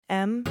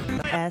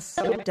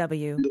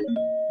MSW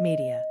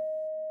Media.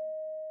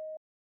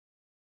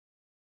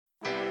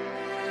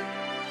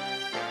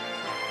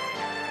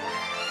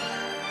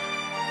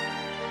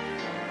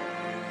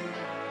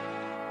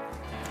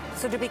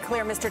 So to be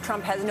clear, Mr.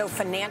 Trump has no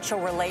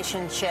financial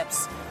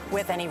relationships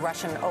with any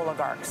Russian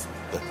oligarchs.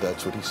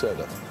 That's what he said.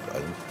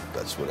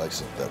 That's what I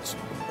said. That's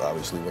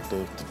obviously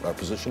what our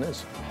position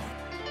is.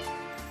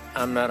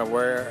 I'm not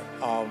aware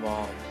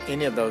of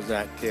any of those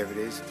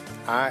activities.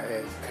 I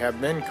have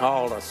been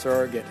called a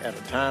surrogate at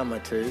a time or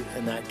two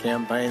in that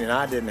campaign, and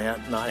I did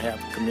not have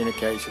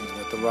communications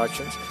with the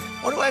Russians.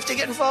 What do I have to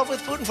get involved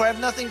with Putin for? I have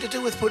nothing to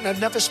do with Putin.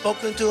 I've never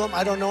spoken to him.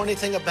 I don't know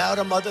anything about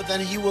him other than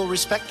he will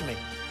respect me.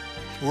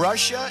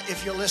 Russia,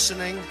 if you're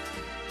listening,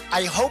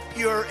 I hope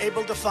you're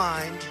able to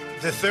find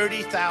the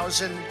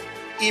 30,000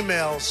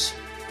 emails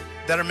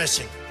that are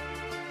missing.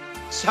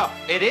 So,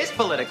 it is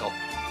political.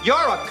 You're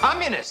a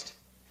communist.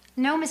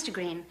 No, Mr.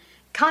 Green.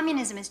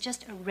 Communism is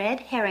just a red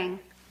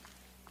herring.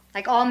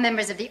 Like all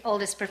members of the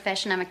oldest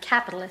profession, I'm a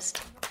capitalist.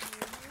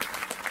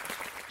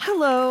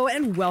 Hello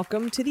and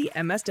welcome to the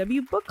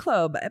MSW Book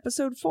Club,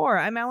 Episode 4.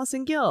 I'm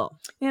Allison Gill.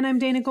 And I'm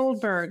Dana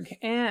Goldberg.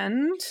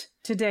 And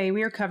today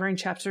we are covering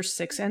chapters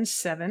 6 and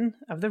 7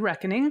 of The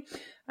Reckoning.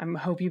 I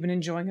hope you've been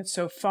enjoying it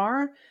so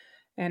far.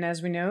 And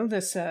as we know,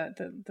 this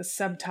the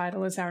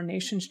subtitle is Our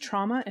Nation's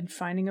Trauma and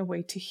Finding a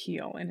Way to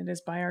Heal. And it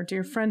is by our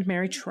dear friend,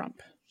 Mary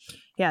Trump.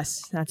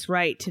 Yes, that's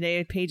right.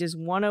 Today, pages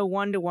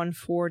 101 to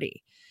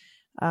 140.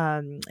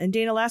 And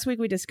Dana, last week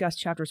we discussed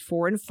chapters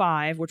 4 and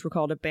 5, which were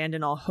called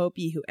Abandon All Hope,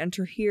 Ye Who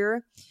Enter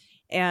Here,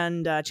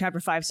 and chapter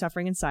 5,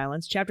 Suffering in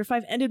Silence. Chapter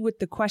 5 ended with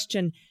the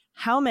question,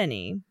 how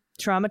many,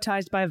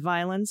 traumatized by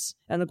violence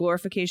and the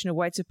glorification of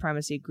white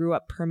supremacy, grew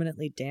up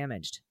permanently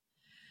damaged?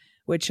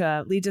 Which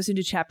leads us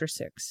into chapter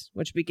 6,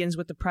 which begins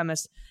with the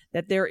premise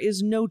that there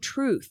is no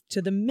truth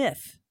to the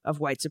myth of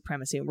white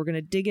supremacy. And we're going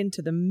to dig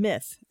into the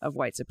myth of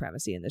white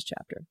supremacy in this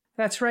chapter.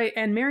 That's right.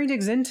 And Mary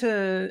digs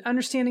into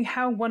understanding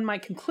how one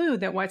might conclude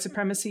that white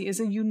supremacy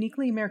is a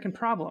uniquely American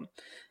problem,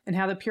 and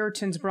how the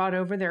Puritans brought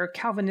over their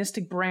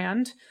Calvinistic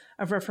brand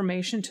of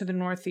Reformation to the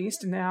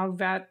Northeast, and now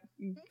that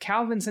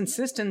Calvin's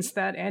insistence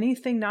that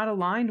anything not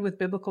aligned with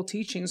biblical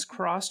teachings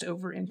crossed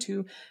over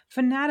into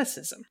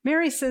fanaticism.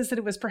 Mary says that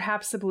it was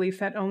perhaps the belief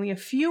that only a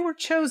few were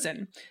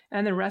chosen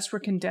and the rest were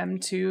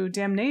condemned to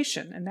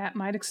damnation, and that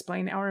might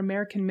explain our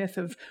American myth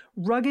of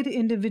rugged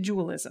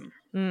individualism.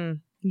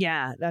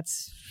 Yeah,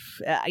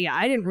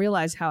 I didn't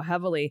realize how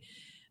heavily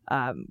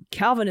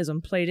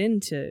Calvinism played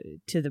into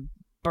the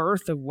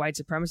birth of white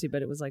supremacy,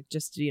 but it was like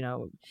just,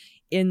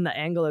 in the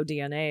Anglo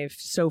DNA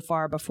so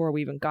far before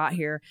we even got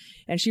here.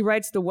 And she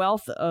writes the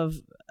wealth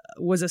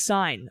was a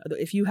sign.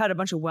 If you had a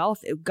bunch of wealth,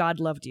 God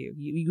loved you.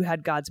 You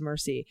had God's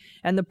mercy.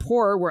 And the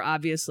poor were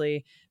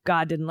obviously,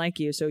 God didn't like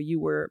you, so you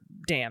were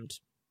damned,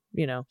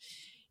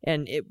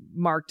 and it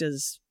marked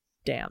as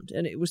damned.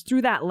 And it was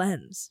through that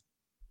lens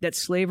that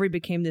slavery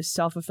became this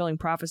self-fulfilling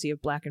prophecy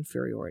of black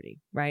inferiority,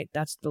 right?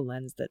 That's the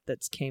lens that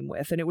came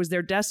with. And it was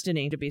their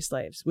destiny to be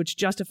slaves, which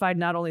justified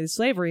not only the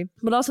slavery,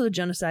 but also the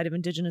genocide of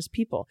indigenous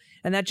people.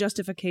 And that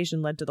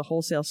justification led to the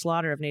wholesale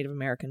slaughter of Native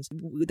Americans.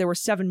 There were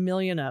 7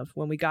 million of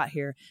when we got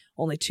here,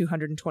 only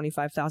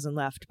 225,000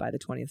 left by the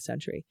 20th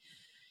century.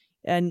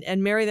 And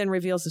Mary then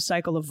reveals the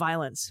cycle of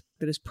violence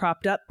that is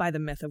propped up by the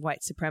myth of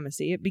white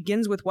supremacy. It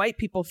begins with white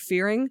people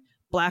fearing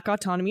black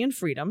autonomy and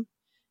freedom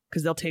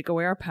because they'll take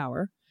away our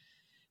power,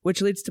 which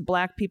leads to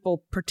black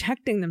people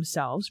protecting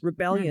themselves,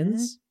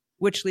 rebellions,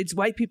 which leads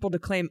white people to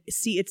claim,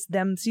 see, it's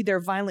them, see, they're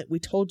violent, we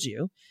told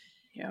you.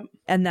 Yep.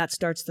 And that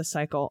starts the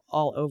cycle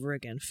all over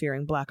again,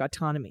 fearing black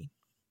autonomy.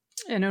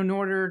 And in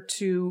order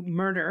to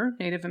murder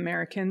Native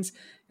Americans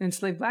and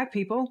enslave black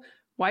people,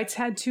 whites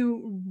had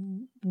to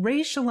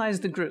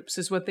racialize the groups,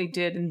 is what they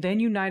did, and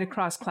then unite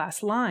across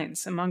class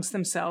lines amongst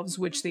themselves,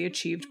 which they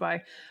achieved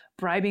by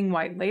bribing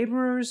white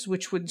laborers,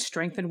 which would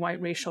strengthen white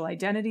racial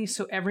identity,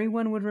 so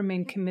everyone would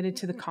remain committed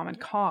to the common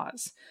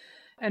cause.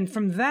 And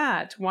from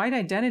that, white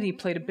identity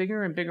played a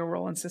bigger and bigger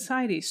role in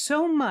society,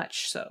 so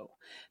much so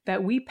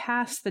that we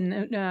passed the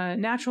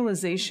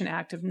Naturalization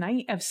Act of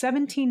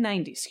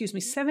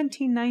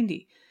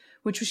 1790,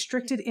 which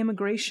restricted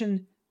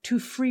immigration to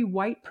free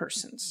white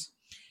persons.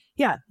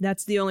 Yeah,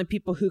 that's the only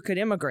people who could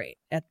immigrate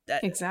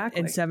exactly.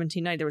 In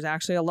 1790. There was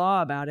actually a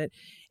law about it.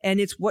 And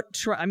it's what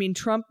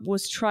Trump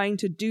was trying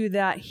to do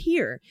that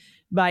here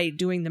by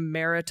doing the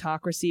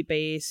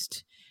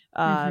meritocracy-based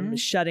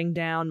shutting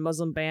down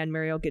Muslim ban.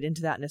 Mary will get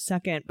into that in a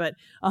second. But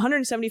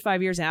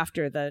 175 years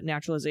after the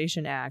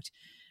Naturalization Act,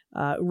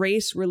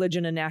 race,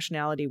 religion, and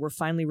nationality were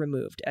finally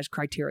removed as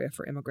criteria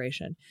for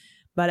immigration.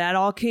 But that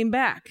all came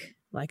back,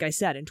 like I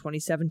said, in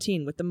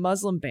 2017 with the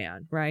Muslim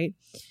ban, right?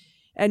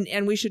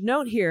 And we should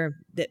note here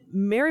that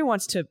Mary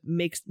wants to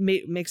make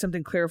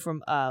something clear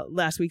from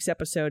last week's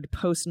episode,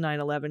 post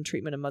 9/11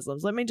 treatment of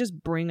Muslims. Let me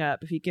just bring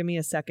up, if you give me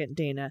a second,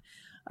 Dana,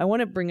 I want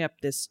to bring up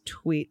this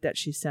tweet that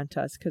she sent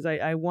us because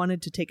I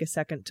wanted to take a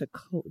second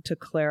to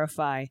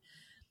clarify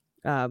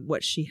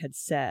what she had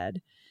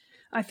said.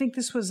 I think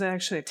this was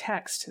actually a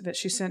text that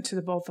she sent to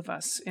the both of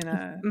us in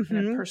a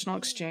personal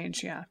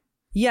exchange. Yeah.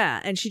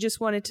 Yeah. And she just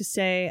wanted to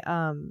say,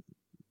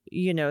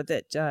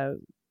 that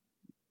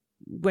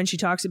when she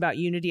talks about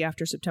unity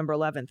after September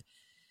 11th,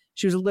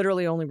 she was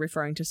literally only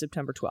referring to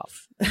September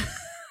 12th.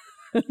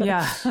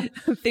 Yeah.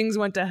 Things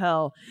went to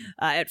hell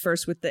at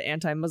first with the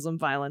anti-Muslim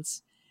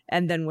violence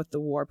and then with the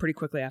war pretty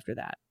quickly after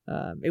that.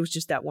 It was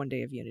just that one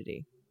day of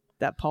unity,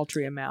 that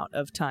paltry amount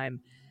of time.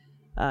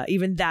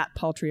 Even that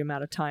paltry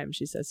amount of time,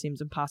 she says,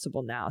 seems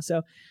impossible now.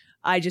 So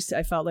I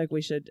felt like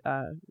we should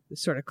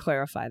sort of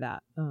clarify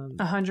that.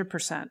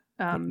 100%.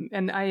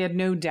 And I had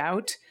no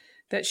doubt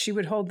that she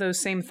would hold those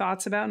same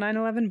thoughts about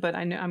 9/11, but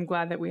I'm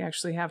glad that we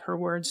actually have her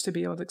words to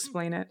be able to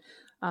explain it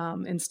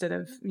instead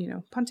of,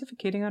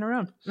 pontificating on her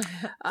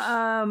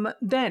own.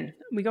 Then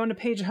we go into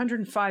page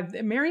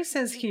 105. Mary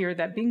says here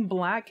that being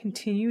Black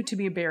continued to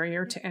be a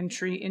barrier to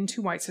entry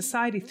into white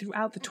society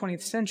throughout the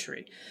 20th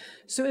century.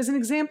 So as an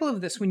example of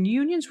this, when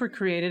unions were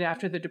created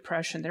after the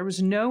Depression, there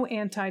was no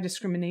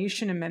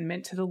anti-discrimination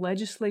amendment to the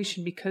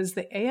legislation because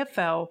the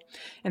AFL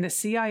and the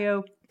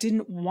CIO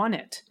didn't want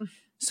it.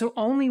 So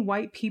only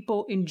white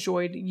people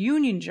enjoyed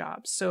union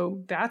jobs.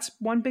 So that's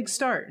one big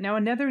start. Now,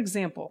 another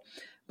example.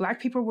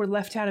 Black people were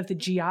left out of the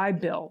GI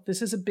Bill.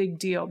 This is a big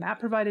deal. That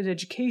provided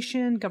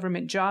education,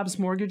 government jobs,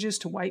 mortgages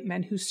to white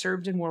men who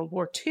served in World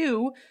War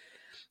II.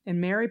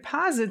 And Mary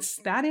posits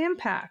that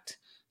impact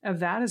of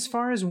that as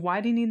far as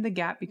widening the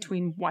gap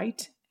between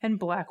white and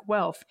Black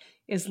wealth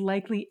is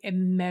likely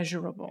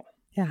immeasurable.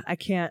 Yeah, I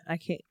can't.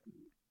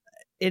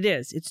 It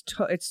is.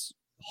 It's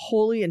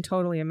wholly and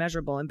totally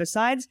immeasurable. And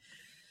besides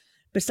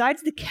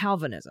the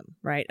Calvinism,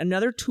 right,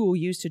 another tool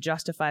used to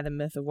justify the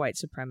myth of white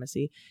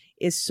supremacy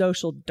is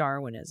social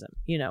Darwinism,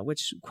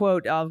 which,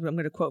 quote, I'm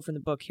going to quote from the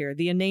book here,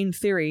 the inane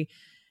theory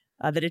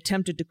that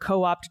attempted to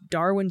co-opt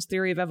Darwin's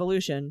theory of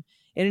evolution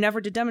in an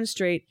effort to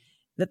demonstrate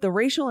that the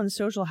racial and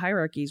social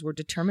hierarchies were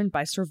determined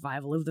by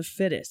survival of the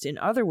fittest. In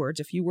other words,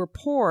 if you were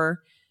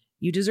poor,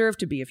 you deserve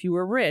to be. If you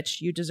were rich,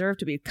 you deserve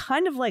to be.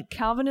 Kind of like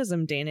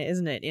Calvinism, Dana,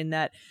 isn't it? In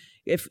that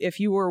if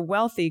you were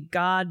wealthy,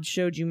 God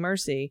showed you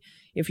mercy.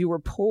 If you were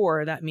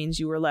poor, that means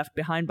you were left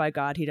behind by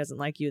God. He doesn't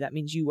like you. That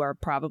means you are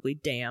probably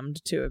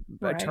damned to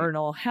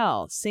eternal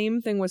hell.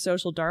 Same thing with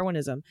social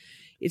Darwinism.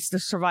 It's the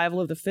survival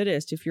of the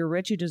fittest. If you're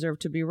rich, you deserve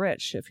to be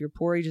rich. If you're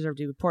poor, you deserve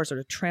to be poor. Sort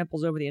of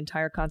tramples over the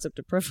entire concept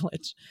of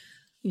privilege.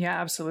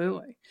 Yeah,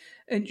 absolutely.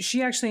 And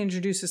she actually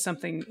introduces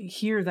something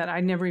here that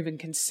I never even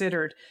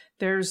considered.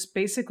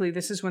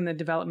 This is when the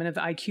development of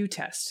the IQ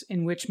test,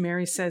 in which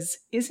Mary says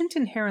isn't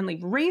inherently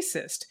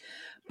racist,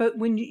 but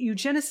when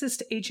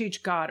eugenicist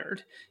H.H.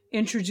 Goddard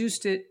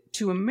introduced it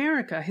to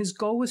America, his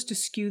goal was to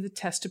skew the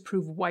test to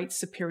prove white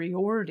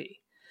superiority.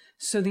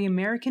 So the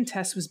American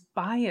test was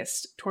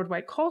biased toward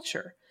white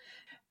culture.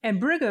 And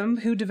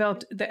Brigham, who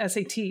developed the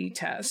SAT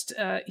test,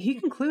 he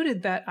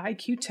concluded that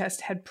IQ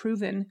test had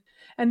proven,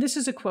 and this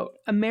is a quote,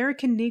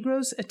 American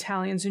Negroes,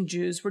 Italians, and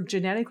Jews were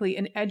genetically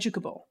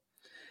ineducable.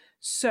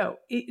 So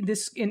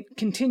this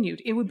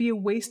continued. It would be a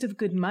waste of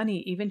good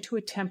money even to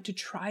attempt to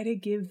try to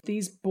give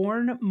these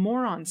born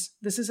morons,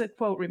 this is a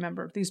quote,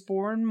 remember, these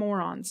born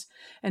morons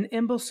and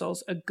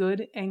imbeciles a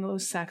good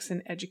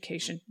Anglo-Saxon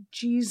education.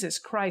 Jesus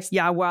Christ.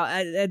 Yeah,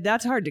 well,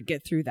 that's hard to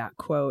get through that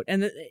quote.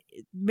 And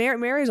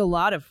Mary's a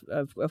lot of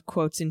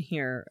quotes in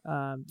here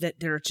that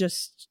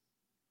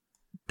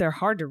they're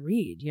hard to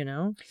read,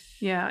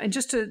 Yeah, and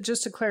just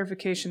a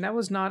clarification, that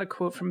was not a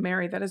quote from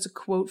Mary. That is a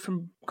quote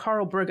from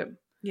Carl Brigham.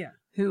 Yeah.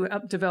 Who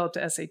developed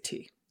the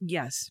SAT.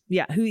 Yes.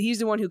 Yeah. He's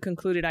the one who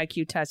concluded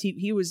IQ tests.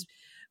 He was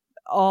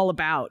all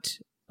about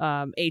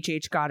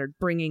H.H. Goddard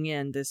bringing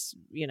in this,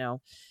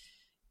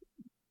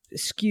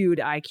 skewed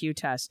IQ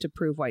test to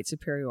prove white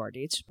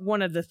superiority. It's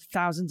one of the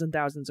thousands and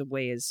thousands of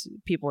ways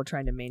people were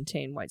trying to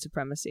maintain white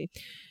supremacy.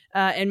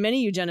 And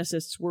many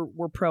eugenicists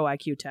were pro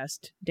IQ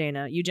test,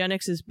 Dana.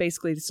 Eugenics is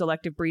basically the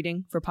selective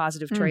breeding for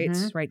positive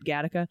traits, right?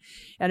 Gattaca.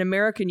 And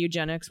American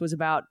eugenics was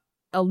about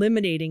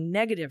eliminating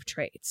negative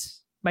traits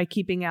by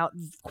keeping out,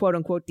 quote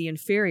unquote, the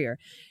inferior.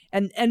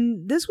 And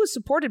this was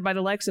supported by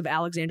the likes of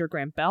Alexander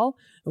Graham Bell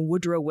and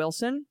Woodrow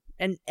Wilson.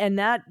 And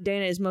that,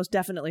 Dana, is most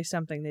definitely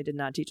something they did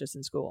not teach us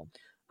in school.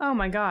 Oh,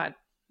 my God.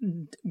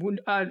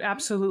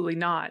 Absolutely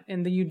not.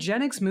 And the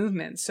eugenics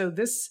movement. So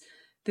this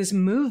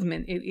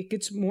movement, it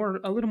gets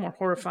a little more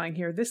horrifying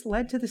here. This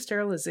led to the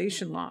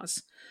sterilization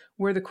laws,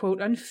 where the,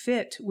 quote,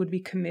 unfit would be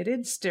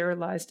committed,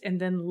 sterilized, and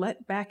then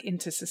let back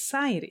into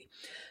society.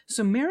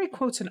 So Mary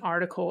quotes an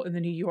article in the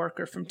New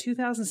Yorker from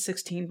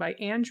 2016 by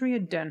Andrea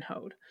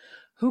Denhode,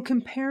 who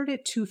compared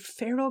it to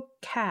feral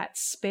cat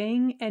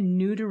spaying and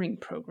neutering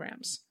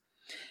programs.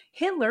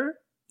 Hitler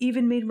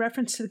even made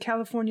reference to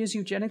California's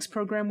eugenics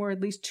program, where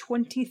at least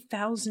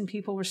 20,000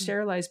 people were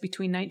sterilized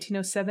between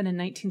 1907 and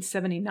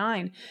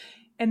 1979.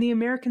 And the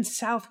American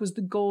South was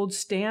the gold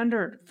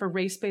standard for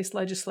race-based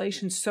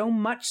legislation, so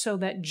much so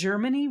that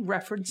Germany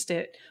referenced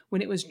it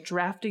when it was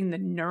drafting the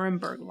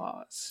Nuremberg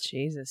laws.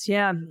 Jesus.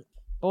 Yeah.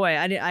 Boy,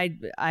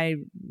 I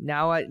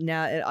now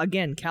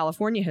again,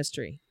 California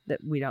history that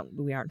we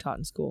aren't taught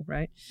in school,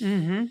 right?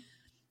 Mm-hmm.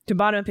 To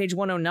bottom of page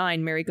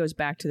 109, Mary goes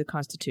back to the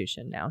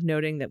Constitution now,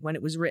 noting that when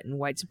it was written,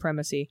 white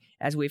supremacy,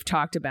 as we've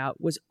talked about,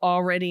 was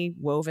already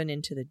woven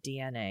into the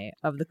DNA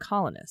of the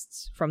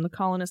colonists, from the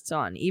colonists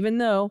on. Even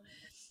though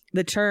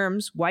the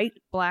terms white,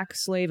 black,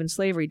 slave, and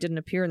slavery didn't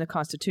appear in the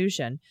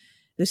Constitution,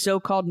 the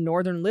so-called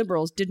Northern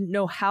liberals didn't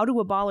know how to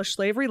abolish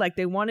slavery. Like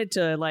they wanted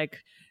to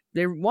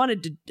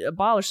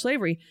abolish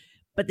slavery,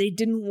 but they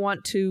didn't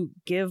want to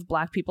give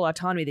black people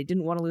autonomy. They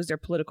didn't want to lose their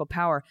political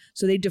power,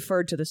 so they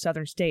deferred to the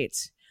southern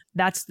states.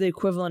 That's the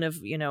equivalent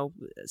of,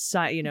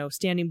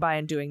 standing by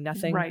and doing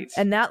nothing. Right.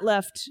 And that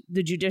left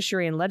the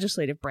judiciary and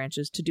legislative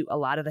branches to do a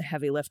lot of the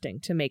heavy lifting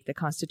to make the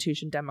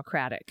Constitution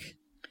democratic.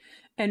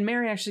 And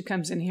Mary actually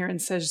comes in here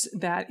and says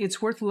that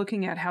it's worth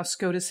looking at how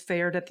SCOTUS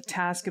fared at the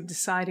task of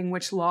deciding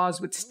which laws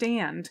would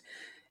stand,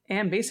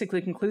 and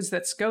basically concludes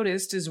that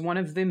SCOTUS is one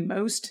of the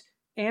most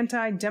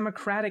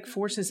anti-democratic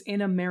forces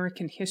in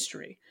American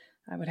history.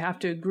 I would have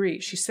to agree.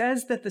 She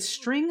says that the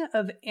string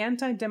of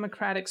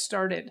anti-democratic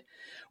started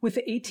with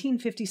the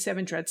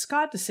 1857 Dred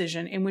Scott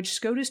decision, in which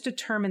SCOTUS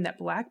determined that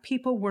black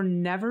people were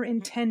never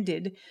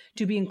intended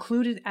to be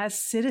included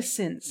as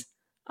citizens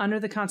under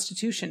the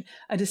Constitution,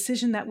 a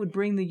decision that would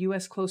bring the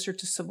U.S. closer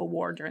to civil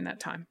war during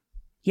that time.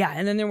 Yeah,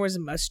 and then there was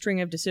a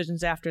string of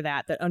decisions after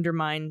that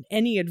undermined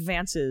any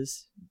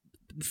advances,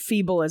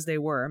 feeble as they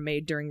were,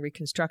 made during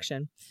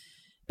Reconstruction.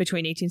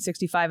 Between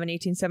 1865 and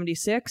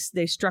 1876,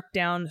 they struck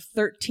down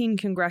 13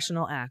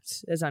 congressional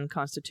acts as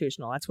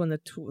unconstitutional. That's when the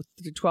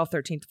 12th,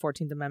 13th,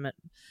 14th Amendment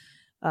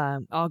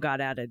all got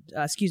added.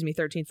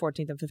 13th,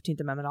 14th, and 15th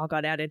Amendment all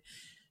got added.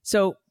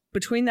 So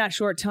between that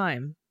short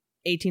time,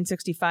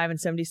 1865 and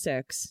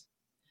 76,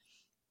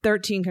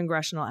 13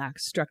 congressional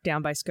acts struck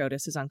down by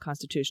SCOTUS as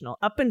unconstitutional.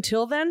 Up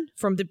until then,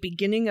 from the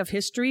beginning of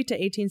history to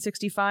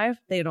 1865,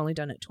 they had only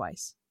done it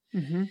twice.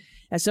 Mm-hmm.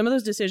 And some of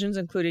those decisions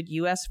included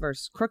U.S.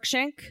 versus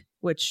Cruikshank,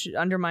 which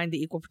undermined the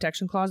Equal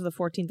Protection Clause of the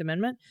 14th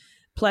Amendment.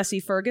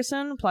 Plessy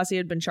Ferguson. Plessy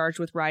had been charged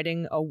with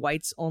riding a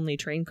whites-only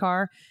train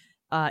car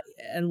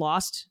and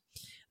lost.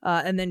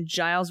 And then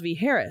Giles v.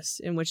 Harris,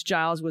 in which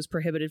Giles was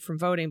prohibited from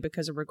voting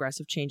because of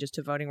regressive changes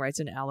to voting rights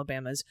in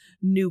Alabama's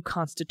new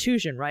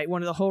constitution, right?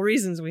 One of the whole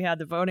reasons we had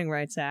the Voting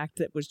Rights Act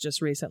that was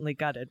just recently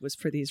gutted was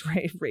for these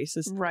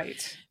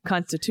racist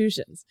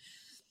constitutions.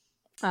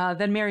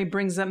 Then Mary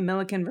brings up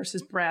Milliken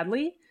versus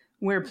Bradley,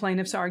 where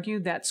plaintiffs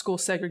argued that school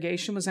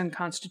segregation was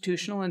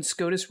unconstitutional and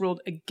SCOTUS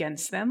ruled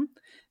against them.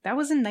 That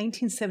was in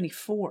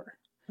 1974.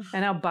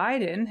 And now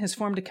Biden has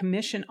formed a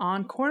commission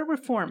on court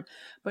reform.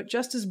 But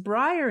Justice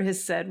Breyer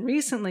has said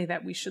recently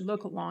that we should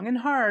look long and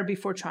hard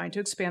before trying to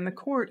expand the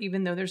court,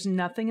 even though there's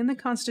nothing in the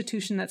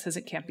Constitution that says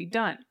it can't be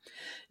done.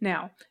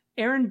 Now,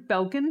 Aaron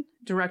Belkin,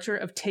 director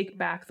of Take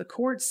Back the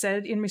Court,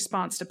 said in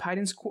response to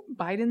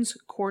Biden's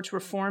court's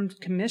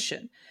reformed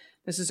commission,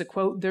 this is a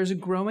quote, "There's a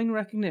growing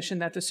recognition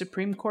that the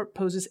Supreme Court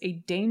poses a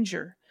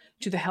danger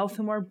to the health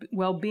and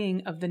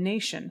well-being of the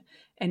nation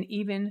and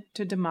even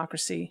to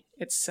democracy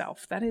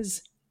itself." That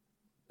is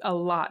a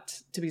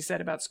lot to be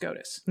said about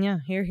SCOTUS.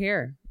 Yeah,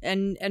 hear.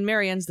 And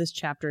Mary ends this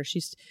chapter.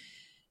 She's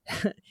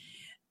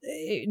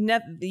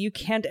you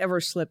can't ever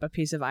slip a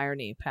piece of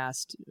irony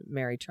past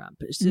Mary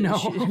Trump.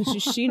 No.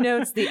 She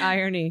notes the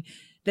irony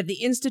that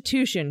the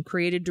institution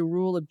created to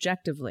rule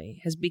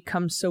objectively has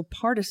become so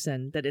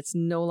partisan that it's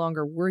no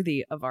longer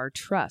worthy of our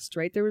trust,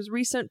 right? There was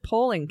recent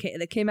polling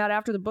that came out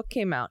after the book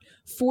came out.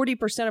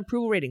 40%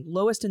 approval rating,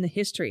 lowest in the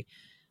history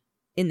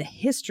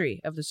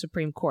of the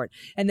Supreme Court.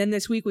 And then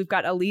this week, we've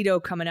got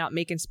Alito coming out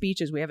making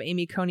speeches. We have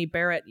Amy Coney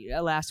Barrett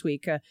last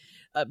week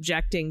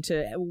objecting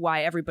to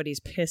why everybody's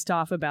pissed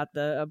off about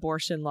the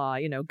abortion law,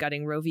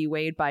 gutting Roe v.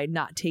 Wade by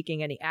not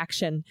taking any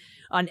action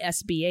on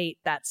SB 8.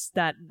 That's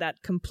that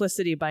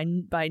complicity by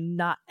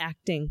not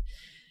acting.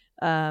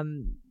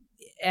 And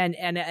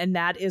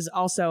that is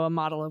also a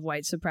model of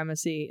white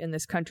supremacy in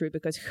this country,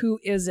 because who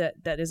is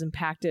it that is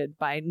impacted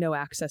by no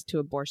access to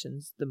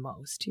abortions the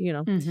most,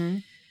 Mm-hmm.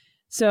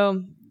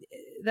 So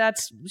that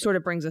sort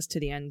of brings us to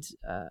the end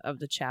of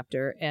the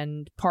chapter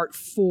and part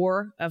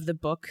 4 of the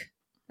book.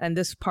 And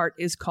this part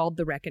is called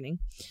The Reckoning.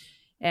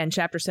 And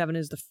chapter 7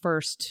 is the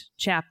first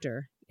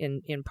chapter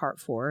in part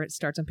 4. It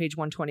starts on page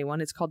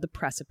 121. It's called The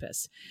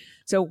Precipice.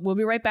 So we'll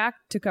be right back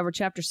to cover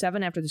chapter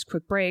 7 after this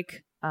quick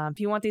break. If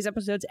you want these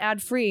episodes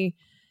ad-free,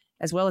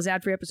 as well as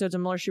ad-free episodes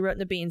of Mueller, She Wrote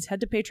and the Beans, head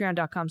to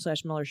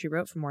patreon.com/Mueller, She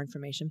Wrote for more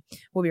information.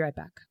 We'll be right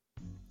back.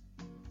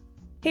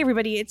 Hey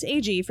everybody, it's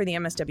AG for the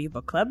MSW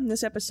Book Club.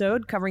 This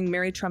episode, covering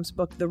Mary Trump's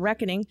book, The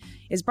Reckoning,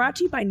 is brought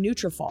to you by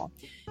Nutrafol.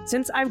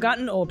 Since I've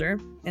gotten older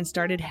and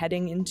started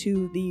heading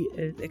into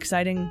the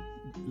exciting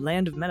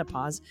land of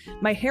menopause,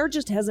 my hair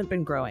just hasn't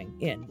been growing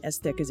in as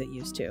thick as it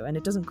used to, and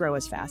it doesn't grow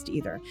as fast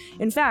either.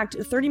 In fact,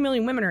 30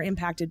 million women are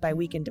impacted by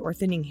weakened or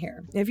thinning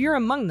hair. If you're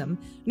among them,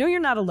 know you're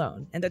not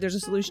alone, and that there's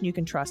a solution you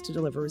can trust to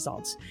deliver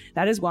results.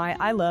 That is why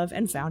I love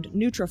and found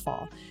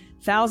Nutrafol.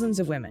 Thousands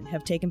of women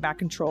have taken back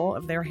control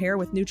of their hair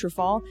with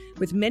Nutrafol,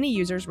 with many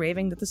users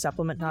raving that the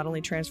supplement not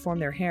only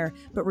transformed their hair,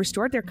 but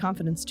restored their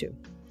confidence too.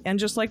 And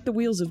just like the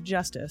wheels of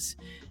justice,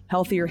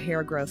 healthier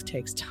hair growth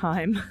takes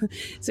time.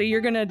 So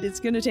it's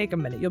gonna take a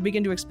minute. You'll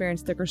begin to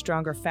experience thicker,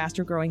 stronger,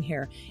 faster growing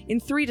hair in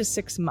 3 to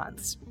 6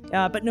 months.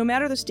 But no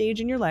matter the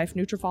stage in your life,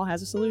 Nutrafol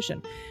has a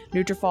solution.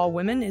 Nutrafol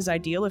Women is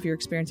ideal if you're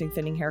experiencing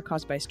thinning hair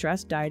caused by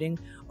stress, dieting,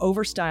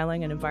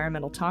 overstyling, and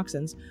environmental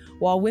toxins,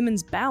 while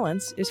Women's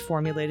Balance is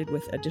formulated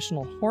with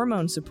additional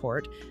hormone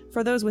support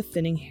for those with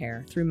thinning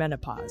hair through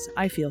menopause.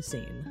 I feel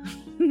seen.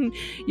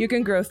 You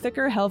can grow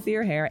thicker,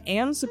 healthier hair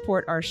and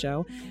support our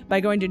show by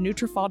going to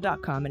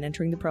Nutrafol.com and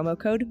entering the promo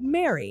code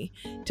MARY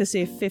to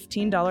save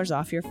 $15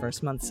 off your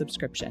first month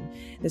subscription.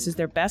 This is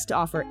their best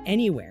offer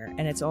anywhere,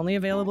 and it's only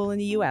available in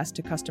the U.S.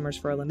 to customers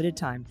for a limited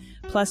time.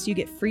 Plus, you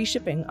get free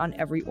shipping on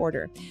every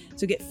order.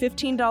 So get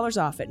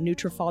 $15 off at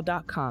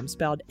Nutrafol.com,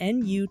 spelled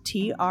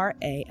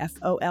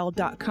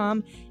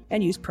Nutrafol.com,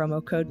 and use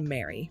promo code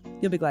MARY.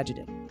 You'll be glad you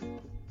did.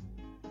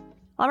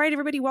 All right,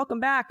 everybody, welcome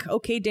back.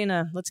 Okay,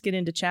 Dana, let's get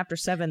into Chapter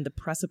 7, The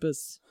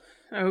Precipice.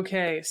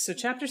 Okay, so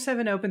Chapter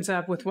 7 opens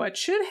up with what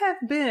should have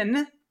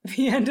been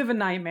the end of a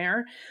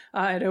nightmare.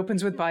 It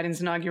opens with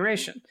Biden's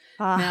inauguration.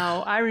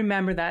 Now, I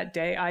remember that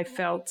day. I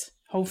felt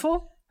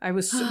hopeful. I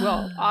was,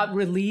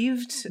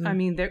 relieved. I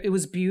mean, it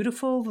was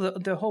beautiful.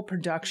 The whole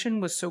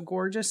production was so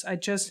gorgeous. I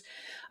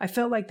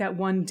felt like that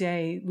one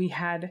day we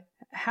had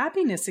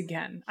happiness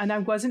again. And I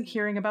wasn't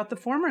hearing about the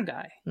former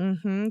guy.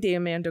 Mm-hmm. The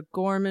Amanda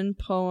Gorman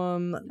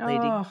poem,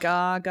 Lady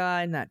Gaga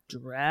in that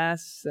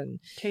dress, and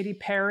Katy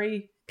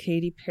Perry.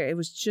 It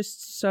was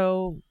just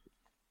so,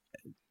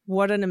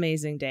 what an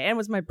amazing day. And it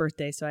was my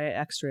birthday, so I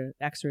had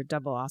extra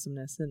double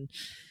awesomeness. And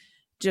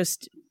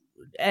just,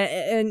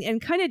 and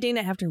kind of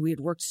Dana, after we had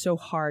worked so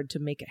hard to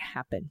make it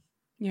happen.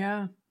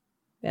 Yeah.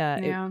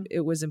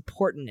 It was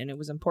important, and it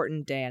was an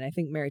important day, and I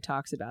think Mary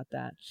talks about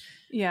that.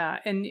 Yeah,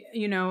 and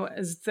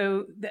as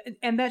though,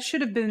 and that should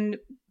have been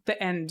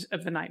the end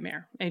of the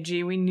nightmare.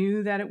 AG, we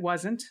knew that it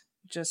wasn't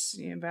just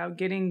about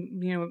getting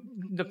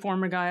the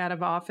former guy out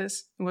of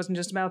office. It wasn't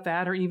just about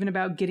that, or even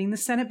about getting the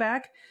Senate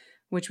back,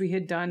 which we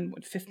had done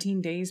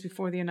 15 days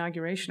before the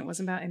inauguration. It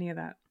wasn't about any of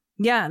that.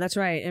 Yeah, that's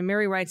right. And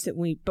Mary writes that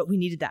we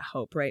needed that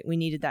hope, right? We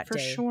needed that day. For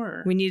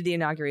sure. We needed the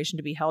inauguration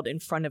to be held in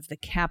front of the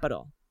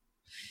Capitol,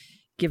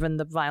 given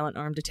the violent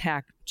armed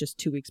attack just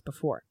 2 weeks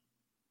before.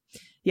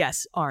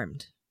 Yes,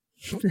 armed.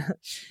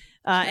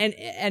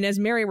 And as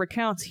Mary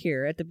recounts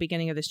here at the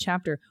beginning of this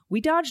chapter, we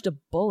dodged a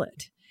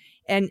bullet.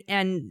 And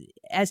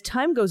as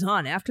time goes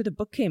on, after the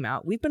book came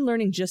out, we've been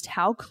learning just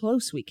how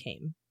close we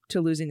came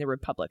to losing the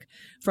Republic.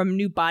 From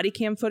new body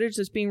cam footage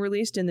that's being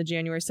released in the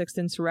January 6th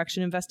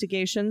insurrection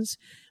investigations,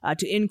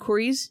 to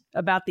inquiries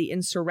about the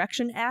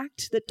Insurrection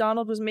Act that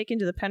Donald was making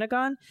to the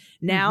Pentagon.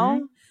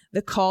 Now,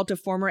 the call to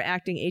former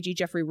acting AG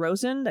Jeffrey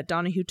Rosen that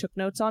Donahue took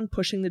notes on,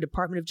 pushing the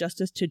Department of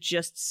Justice to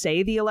just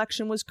say the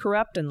election was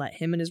corrupt and let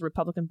him and his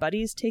Republican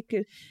buddies take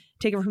it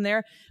from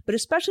there. But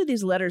especially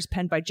these letters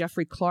penned by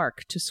Jeffrey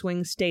Clark to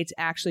swing states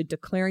actually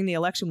declaring the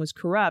election was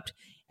corrupt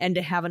and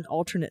to have an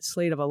alternate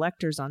slate of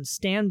electors on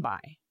standby.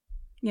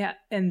 Yeah,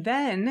 and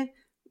then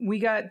we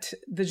got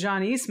the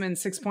John Eastman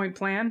 6-point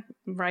plan,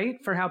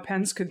 right, for how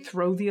Pence could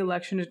throw the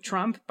election to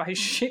Trump by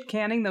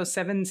shit-canning those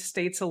 7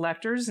 states'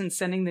 electors and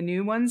sending the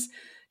new ones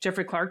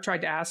Jeffrey Clark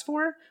tried to ask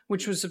for,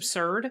 which was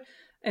absurd.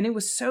 And it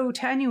was so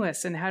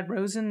tenuous. And had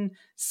Rosen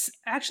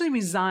actually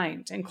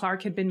resigned and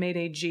Clark had been made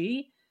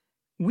AG,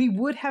 we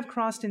would have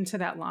crossed into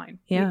that line.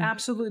 Yeah. We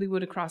absolutely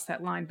would have crossed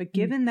that line. But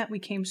given that we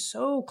came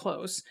so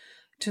close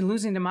to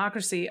losing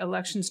democracy,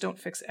 elections don't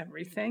fix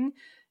everything.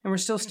 And we're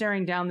still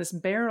staring down this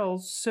barrel,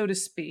 so to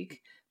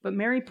speak. But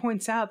Mary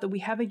points out that we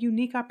have a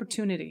unique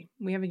opportunity.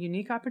 We have a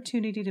unique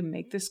opportunity to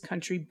make this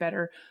country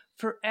better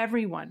for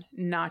everyone,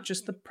 not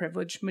just the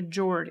privileged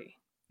majority.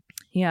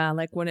 Yeah,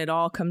 like when it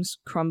all comes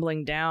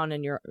crumbling down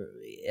and you're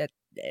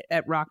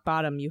at rock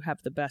bottom, you have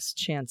the best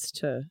chance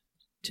to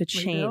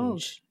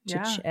change.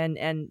 And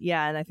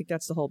I think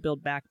that's the whole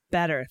Build Back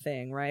Better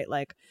thing, right?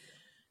 Like,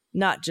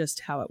 not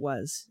just how it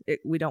was.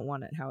 We don't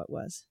want it how it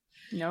was.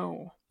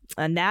 No.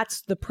 And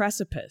that's the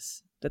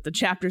precipice that the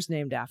chapter's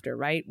named after,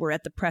 right? We're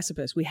at the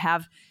precipice. We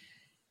have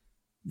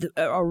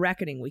a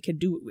reckoning.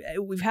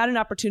 We've had an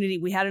opportunity.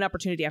 We had an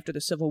opportunity after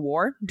the Civil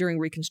War during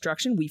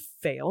Reconstruction. We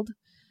failed.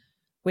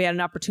 We had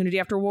an opportunity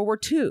after World War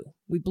II.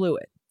 We blew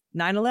it.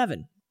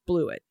 9/11,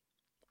 blew it.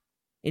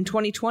 In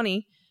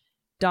 2020,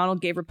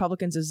 Donald gave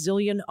Republicans a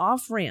zillion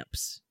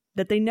off-ramps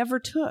that they never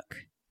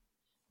took,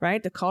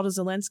 right? The call to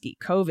Zelensky,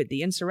 COVID,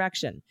 the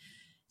insurrection.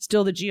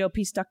 Still, the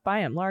GOP stuck by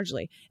him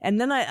largely.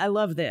 And then I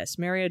love this.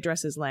 Mary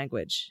addresses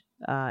language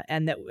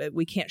and that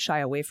we can't shy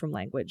away from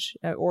language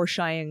or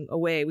shying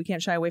away. We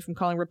can't shy away from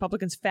calling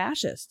Republicans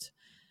fascist.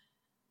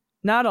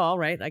 Not all,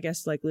 right? I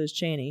guess like Liz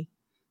Cheney.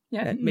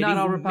 Yeah, maybe, not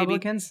all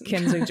Republicans.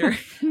 Maybe Kinzinger.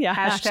 Yeah,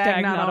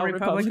 hashtag not all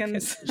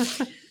Republicans.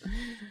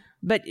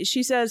 But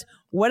she says,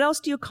 what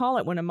else do you call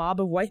it when a mob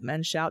of white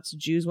men shouts,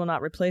 Jews will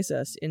not replace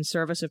us, in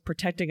service of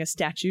protecting a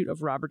statue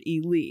of Robert E.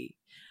 Lee?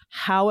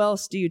 How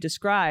else do you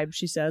describe,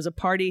 she says, a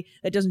party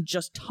that doesn't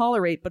just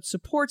tolerate but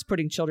supports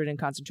putting children in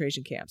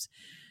concentration camps?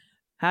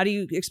 How do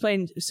you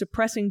explain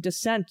suppressing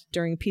dissent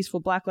during peaceful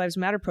Black Lives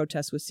Matter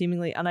protests with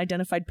seemingly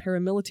unidentified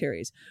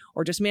paramilitaries,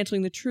 or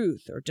dismantling the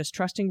truth, or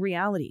distrusting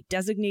reality,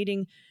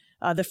 designating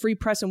the free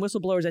press and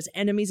whistleblowers as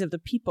enemies of the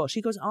people?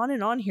 She goes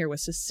on here with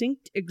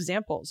succinct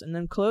examples and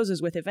then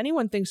closes with, if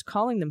anyone thinks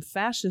calling them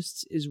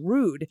fascists is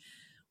rude,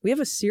 we have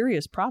a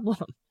serious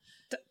problem.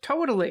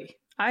 Totally.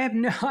 I have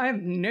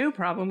no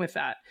problem with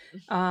that.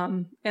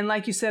 And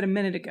like you said a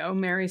minute ago,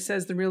 Mary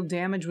says the real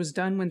damage was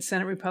done when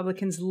Senate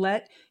Republicans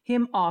let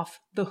him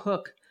off the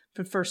hook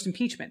for first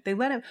impeachment. They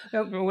let him.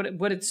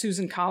 What did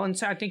Susan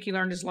Collins say? I think he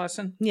learned his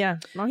lesson. Yeah.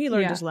 Well, he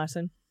learned his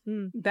lesson.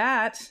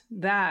 That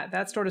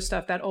sort of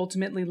stuff that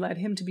ultimately led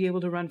him to be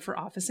able to run for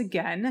office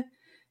again.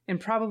 And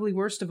probably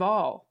worst of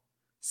all,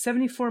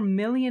 74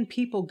 million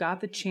people got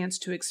the chance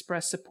to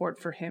express support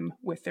for him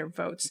with their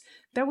votes.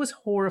 That was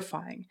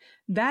horrifying.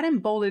 That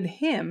emboldened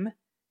him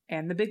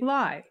and the big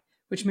lie,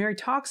 which Mary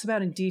talks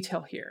about in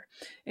detail here,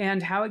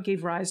 and how it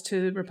gave rise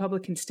to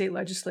Republican state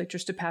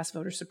legislatures to pass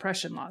voter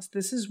suppression laws.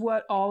 This is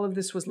what all of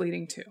this was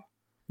leading to.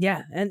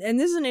 Yeah, and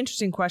this is an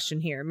interesting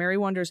question here. Mary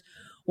wonders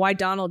why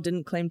Donald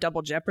didn't claim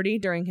double jeopardy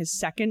during his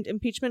second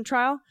impeachment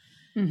trial.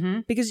 Mm-hmm.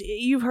 Because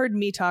you've heard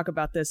me talk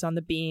about this on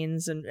the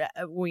Beans, and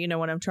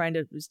when I'm trying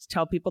to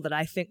tell people that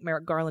I think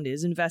Merrick Garland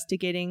is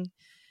investigating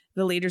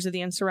the leaders of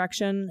the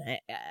insurrection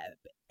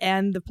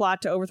and the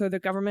plot to overthrow the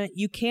government,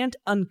 you can't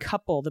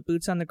uncouple the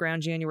boots on the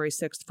ground January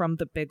 6th from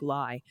the big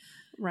lie.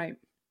 Right.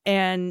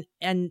 And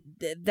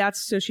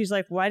that's, so she's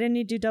like, why didn't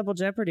he do double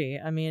jeopardy?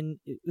 I mean,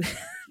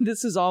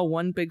 this is all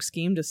one big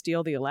scheme to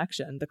steal the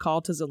election. The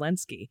call to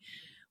Zelensky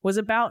was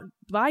about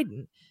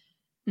Biden.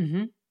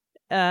 Mm-hmm.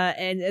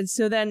 And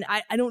so then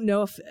I don't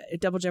know if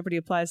double jeopardy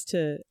applies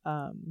to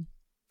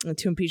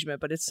impeachment,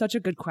 but it's such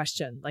a good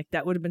question. Like,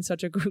 that would have been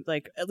such a good,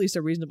 like, at least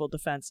a reasonable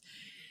defense.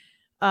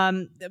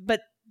 But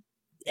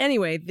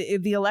anyway,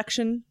 the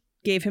election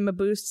gave him a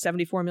boost.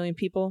 74 million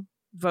people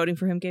voting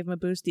for him gave him a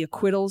boost. The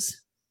acquittals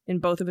in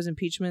both of his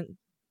impeachment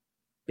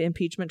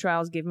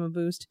trials gave him a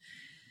boost.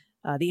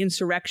 The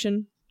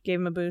insurrection gave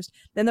him a boost.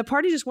 Then the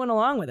party just went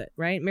along with it,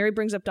 right? Mary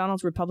brings up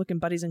Donald's Republican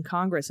buddies in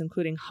Congress,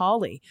 including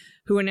Hawley,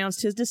 who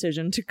announced his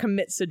decision to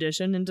commit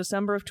sedition in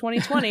December of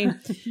 2020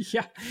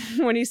 yeah,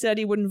 when he said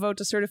he wouldn't vote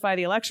to certify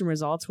the election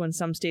results when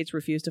some states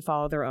refused to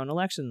follow their own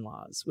election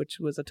laws, which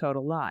was a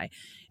total lie.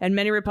 And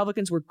many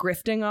Republicans were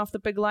grifting off the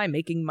big lie,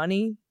 making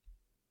money,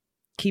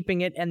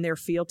 keeping it and their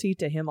fealty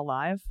to him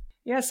alive.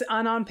 Yes,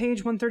 and on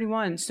page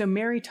 131, so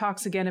Mary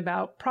talks again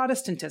about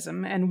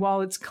Protestantism, and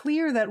while it's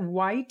clear that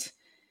white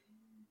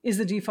is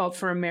the default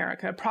for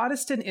America,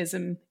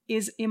 Protestantism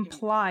is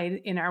implied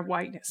in our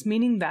whiteness,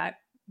 meaning that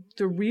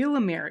the real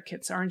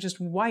Americans aren't just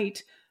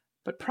white,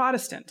 but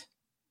Protestant.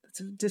 That's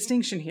a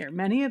distinction here.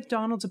 Many of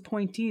Donald's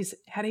appointees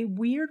had a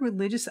weird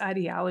religious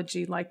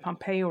ideology like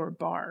Pompeo or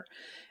Barr.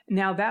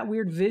 Now, that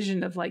weird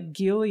vision of like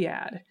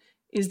Gilead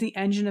is the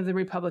engine of the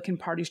Republican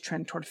Party's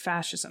trend toward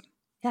fascism.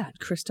 Yeah,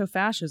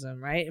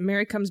 Christofascism, right? And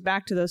Mary comes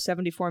back to those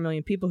 74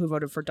 million people who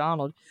voted for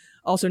Donald,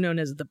 also known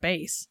as the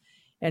base.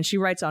 And she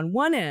writes, on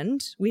one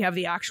end, we have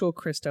the actual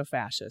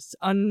Christofascists,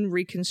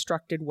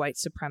 unreconstructed white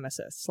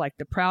supremacists, like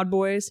the Proud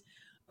Boys,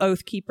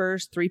 Oath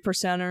Keepers,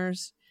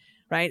 3%ers,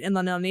 right? And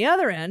then on the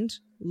other end,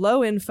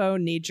 low-info,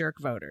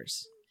 knee-jerk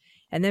voters.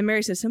 And then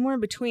Mary says, somewhere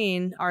in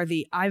between are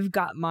the I've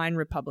got mine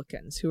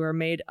Republicans, who are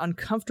made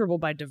uncomfortable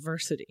by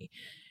diversity,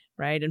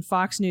 right? And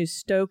Fox News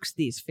stokes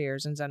these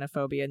fears and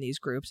xenophobia in these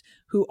groups,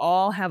 who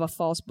all have a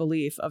false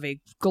belief of a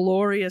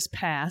glorious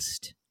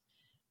past,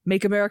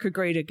 make America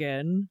great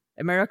again,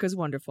 America's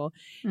wonderful.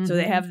 Mm-hmm. So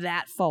they have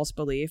that false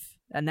belief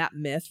and that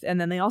myth.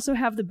 And then they also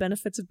have the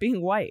benefits of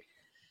being white.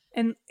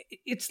 And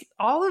it's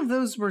all of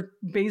those were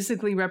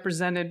basically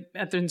represented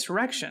at the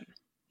insurrection.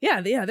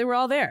 Yeah, they were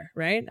all there,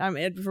 right?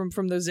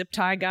 From the zip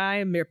tie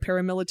guy,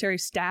 paramilitary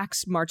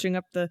stacks marching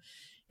up the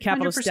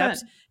Capitol 100%.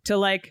 Steps to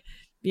like,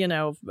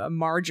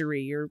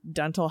 Marjorie, your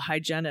dental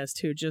hygienist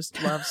who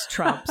just loves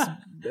Trump's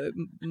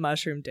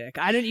mushroom dick.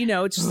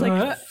 It's just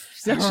like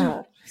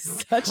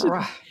such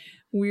a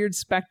weird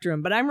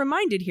spectrum. But I'm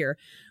reminded here,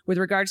 with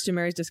regards to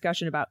Mary's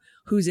discussion about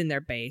who's in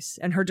their base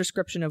and her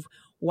description of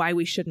why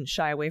we shouldn't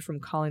shy away from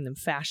calling them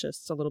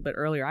fascists a little bit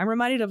earlier, I'm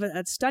reminded of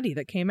a study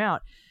that came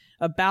out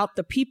about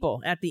the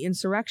people at the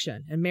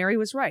insurrection. And Mary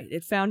was right.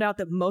 It found out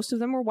that most of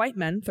them were white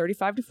men,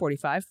 35 to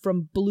 45,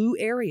 from blue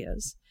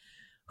areas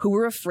who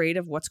were afraid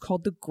of what's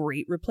called the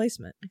Great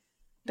Replacement.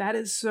 That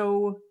is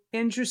so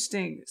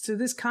interesting. So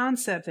this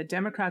concept that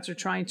Democrats are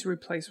trying to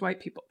replace white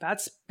people,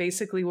 that's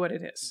basically what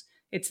it is.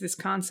 It's this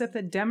concept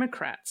that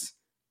Democrats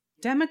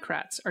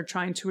are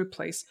trying to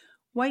replace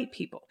white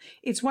people.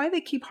 It's why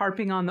they keep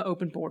harping on the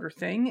open border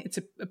thing. It's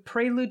a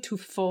prelude to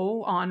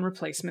full-on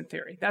replacement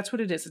theory. That's what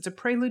it is. It's a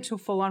prelude to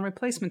full-on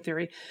replacement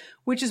theory,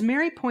 which, as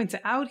Mary points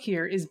out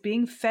here, is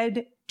being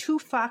fed to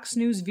Fox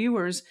News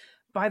viewers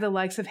by the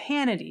likes of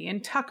Hannity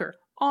and Tucker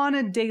on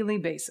a daily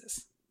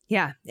basis.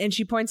 Yeah, and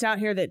she points out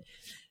here that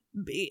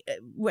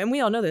when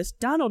we all know this,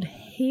 Donald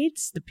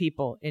hates the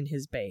people in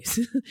his base.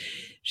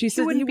 She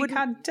says he wouldn't be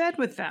caught dead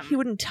with them. He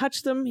wouldn't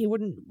touch them. He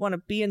wouldn't want to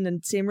be in the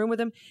same room with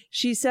them.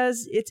 She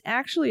says it's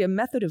actually a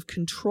method of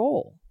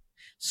control,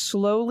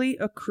 slowly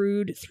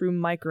accrued through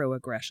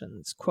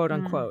microaggressions, quote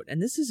unquote.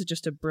 And this is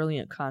just a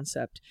brilliant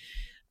concept.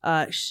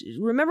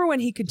 Remember when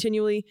he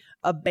continually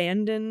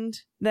abandoned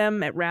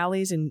them at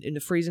rallies in the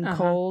freezing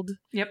cold?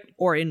 Yep.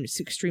 Or in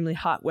extremely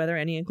hot weather,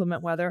 any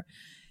inclement weather?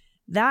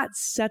 That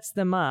sets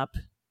them up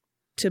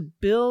to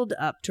build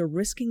up to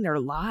risking their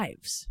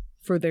lives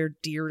for their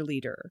dear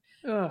leader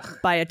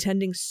by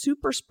attending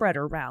super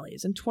spreader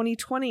rallies in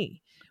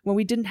 2020 when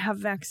we didn't have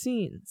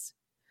vaccines.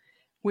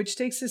 Which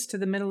takes us to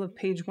the middle of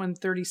page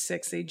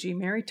 136, AG.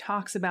 Mary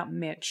talks about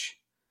Mitch.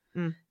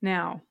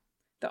 Now,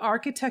 the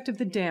architect of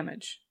the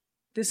damage,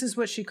 this is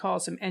what she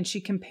calls him, and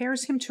she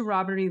compares him to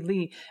Robert E.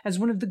 Lee as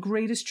one of the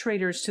greatest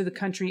traitors to the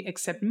country,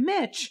 except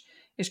Mitch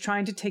is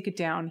trying to take it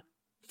down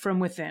from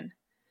within.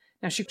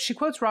 Now, she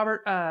quotes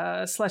Robert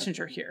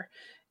Schlesinger here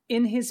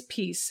in his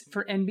piece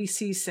for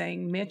NBC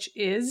saying, Mitch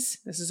is,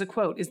 this is a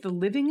quote, is the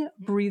living,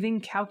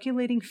 breathing,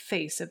 calculating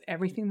face of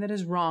everything that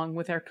is wrong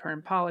with our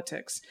current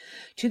politics.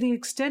 To the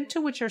extent to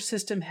which our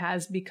system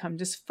has become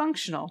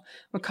dysfunctional,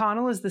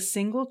 McConnell is the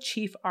single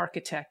chief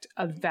architect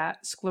of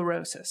that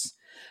sclerosis.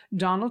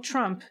 Donald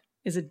Trump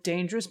is a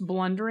dangerous,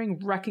 blundering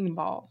wrecking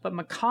ball, but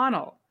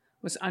McConnell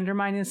was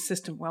undermining the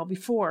system well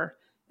before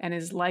and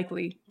is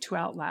likely to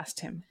outlast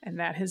him. And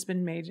that has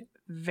been made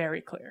very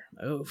clear.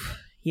 Oh,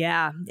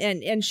 yeah.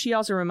 And she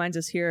also reminds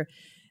us here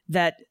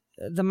that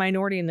the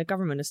minority in the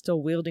government is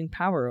still wielding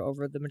power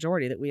over the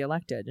majority that we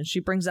elected. And she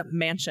brings up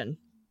Manchin,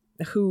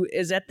 who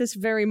is at this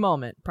very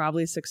moment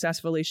probably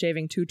successfully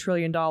shaving $2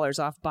 trillion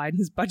off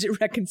Biden's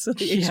budget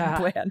reconciliation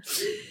plan,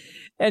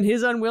 and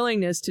his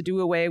unwillingness to do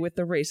away with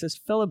the racist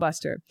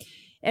filibuster.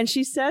 And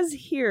she says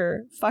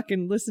here,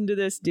 fucking listen to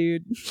this,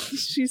 dude.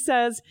 She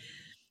says,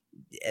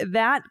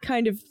 that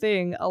kind of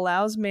thing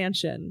allows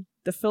Manchin,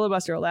 the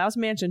filibuster allows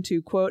Manchin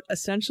to, quote,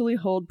 essentially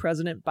hold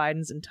President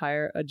Biden's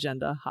entire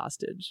agenda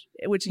hostage,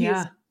 which he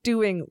is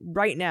doing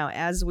right now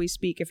as we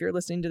speak. If you're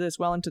listening to this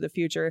well into the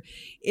future,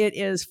 it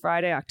is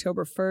Friday,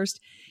 October 1st,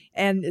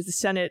 and the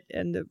Senate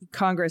and the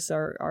Congress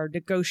are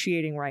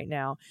negotiating right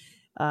now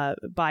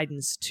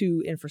Biden's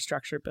two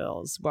infrastructure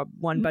bills,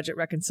 one budget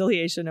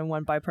reconciliation and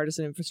one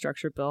bipartisan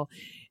infrastructure bill.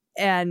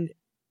 And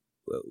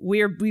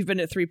we've been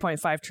at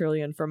 3.5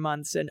 trillion for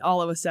months, and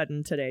all of a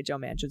sudden today Joe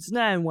Manchin's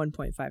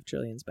 1.5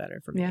 trillion is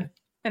better for me. Yeah.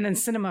 And then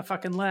Sinema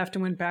fucking left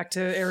and went back to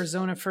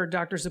Arizona for a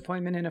doctor's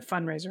appointment and a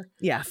fundraiser.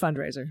 Yeah, a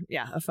fundraiser.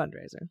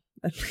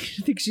 I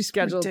think she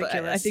scheduled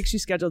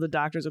the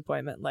doctor's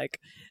appointment like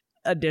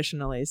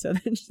additionally, so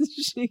that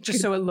she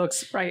so it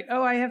looks right.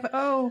 I have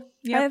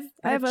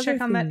other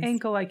check on that things.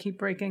 ankle I keep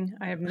breaking.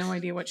 I have no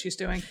idea what she's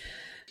doing.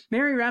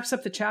 Mary wraps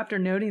up the chapter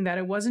noting that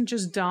it wasn't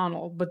just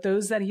Donald, but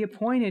those that he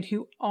appointed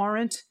who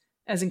aren't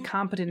as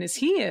incompetent as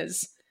he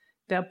is,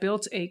 that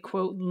built a,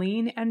 quote,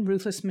 lean and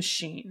ruthless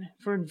machine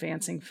for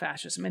advancing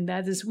fascism. And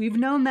that is, we've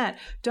known that.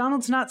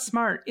 Donald's not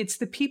smart. It's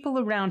the people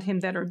around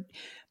him that are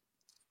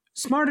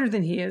smarter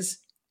than he is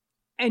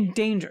and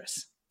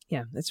dangerous.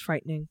 Yeah, it's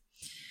frightening.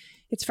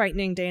 It's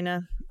frightening,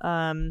 Dana.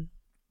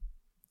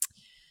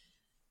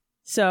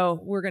 So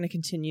we're going to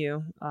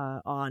continue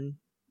on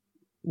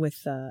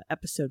with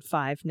episode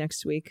 5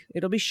 next week.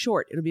 It'll be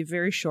short. It'll be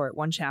very short.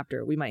 One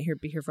chapter. We might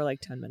be here for like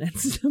 10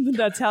 minutes.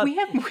 That's how we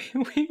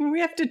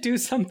have to do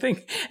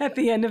something at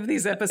the end of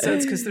these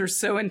episodes because they're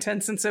so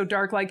intense and so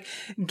dark. Like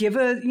give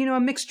a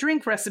mixed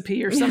drink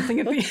recipe or something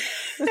at the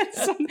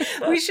end.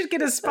 We should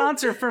get a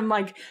sponsor from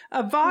like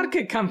a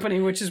vodka company,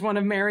 which is one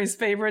of Mary's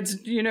favorites,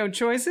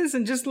 choices,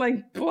 and just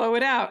like blow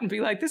it out and be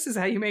like, this is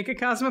how you make a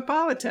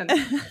cosmopolitan.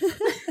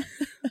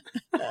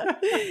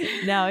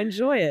 Now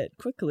enjoy it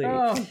quickly.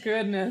 Oh,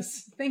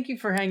 goodness. Thank you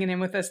for hanging in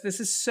with us. This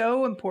is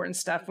so important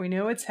stuff. We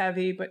know it's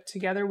heavy, but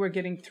together we're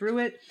getting through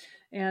it.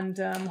 And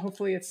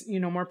hopefully it's,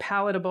 more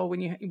palatable when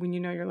you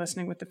know you're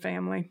listening with the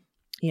family.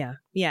 Yeah.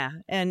 Yeah.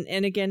 And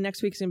again,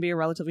 next week's going to be a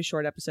relatively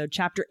short episode.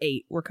 Chapter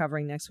 8 we're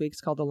covering next week.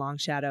 It's called The Long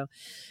Shadow.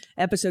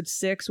 Episode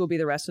 6 will be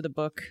the rest of the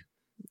book.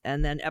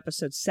 And then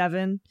episode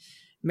 7,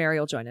 Mary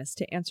will join us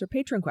to answer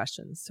patron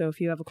questions. So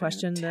if you have a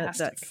question, that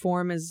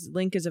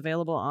link is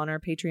available on our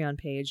Patreon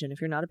page. And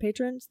if you're not a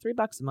patron, it's $3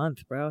 a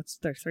month, bro. It's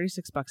 $36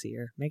 a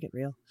year. Make it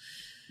real.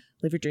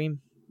 Live your dream.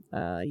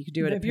 You can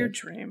do it at your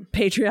dream.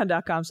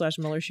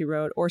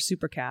 Patreon.com/MillerSheWrote or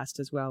Supercast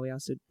as well. We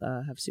also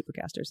have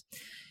Supercasters.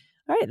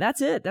 All right,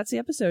 that's it. That's the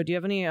episode. Do you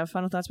have any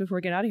final thoughts before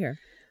we get out of here?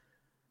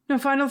 No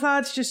final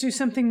thoughts. Just do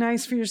something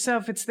nice for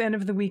yourself. It's the end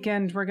of the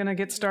weekend. We're going to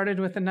get started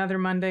with another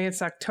Monday.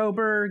 It's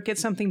October. Get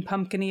something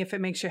pumpkin-y if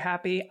it makes you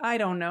happy. I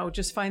don't know.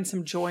 Just find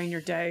some joy in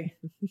your day.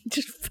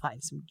 Just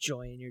find some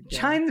joy in your day.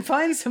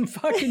 Find some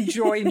fucking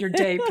joy in your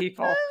day,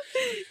 people.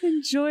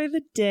 Enjoy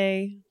the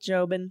day,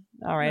 Jobin.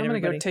 All right, I'm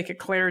going to go take a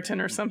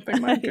Claritin or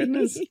something. My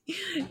goodness.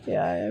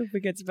 Yeah, I hope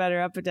it gets better.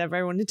 Up and down,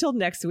 everyone. Until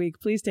next week,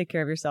 please take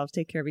care of yourselves.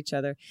 Take care of each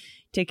other.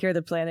 Take care of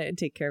the planet and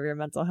take care of your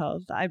mental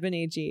health. I've been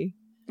AG.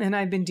 And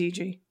I've been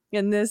DG.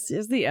 And this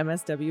is the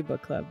MSW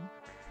Book Club.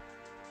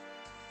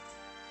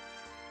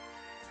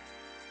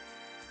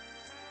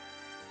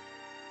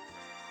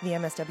 The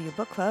MSW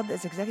Book Club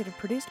is executive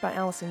produced by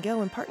Allison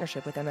Gill in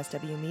partnership with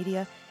MSW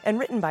Media and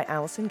written by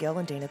Allison Gill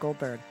and Dana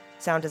Goldberg.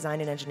 Sound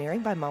design and engineering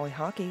by Molly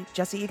Hockey.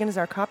 Jesse Egan is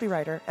our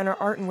copywriter, and our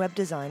art and web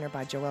design are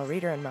by Joelle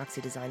Reeder and Moxie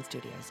Design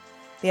Studios.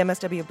 The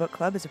MSW Book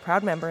Club is a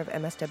proud member of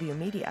MSW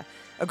Media,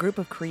 a group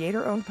of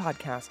creator-owned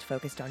podcasts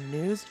focused on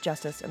news,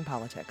 justice, and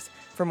politics.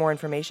 For more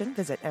information,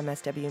 visit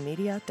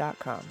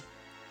mswmedia.com.